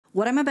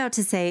What I'm about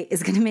to say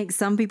is going to make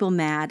some people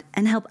mad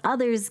and help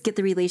others get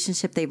the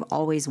relationship they've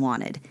always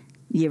wanted.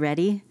 You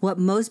ready? What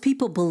most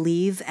people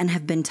believe and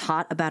have been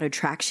taught about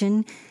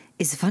attraction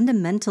is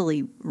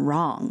fundamentally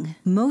wrong.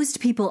 Most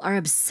people are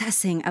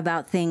obsessing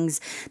about things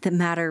that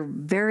matter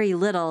very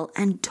little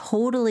and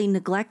totally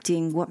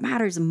neglecting what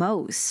matters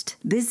most.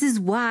 This is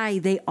why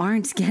they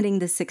aren't getting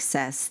the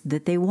success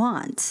that they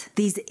want.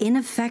 These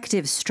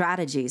ineffective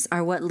strategies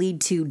are what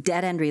lead to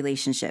dead-end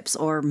relationships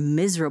or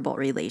miserable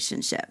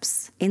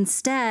relationships,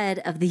 instead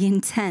of the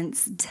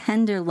intense,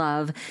 tender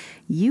love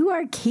you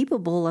are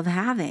capable of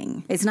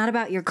having. It's not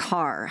about your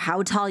car,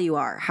 how tall you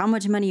are, how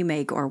much money you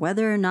make, or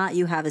whether or not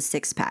you have a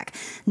six-pack.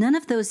 None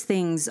of those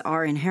things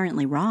are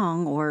inherently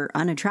wrong or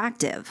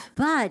unattractive.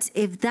 But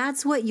if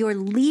that's what you're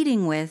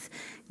leading with,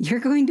 you're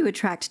going to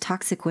attract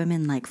toxic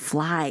women like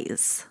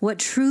flies. What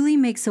truly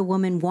makes a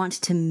woman want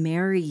to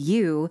marry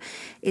you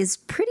is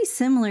pretty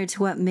similar to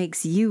what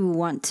makes you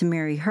want to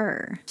marry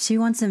her. She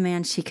wants a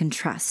man she can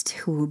trust,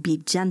 who will be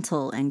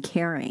gentle and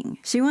caring.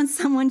 She wants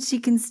someone she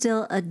can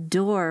still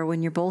adore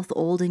when you're both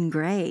old and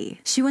gray.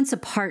 She wants a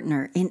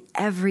partner in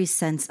every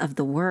sense of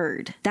the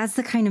word. That's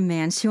the kind of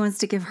man she wants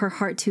to give her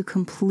heart to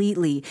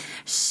completely,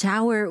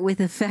 shower with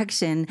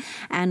affection,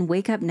 and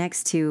wake up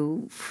next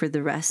to for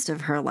the rest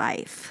of her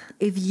life.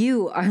 If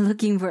you are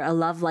looking for a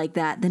love like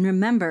that, then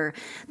remember,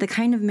 the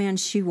kind of man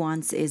she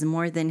wants is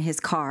more than his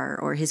car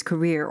or his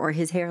career or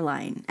his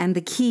hairline. And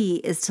the key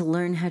is to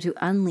learn how to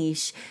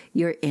unleash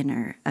your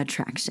inner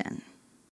attraction.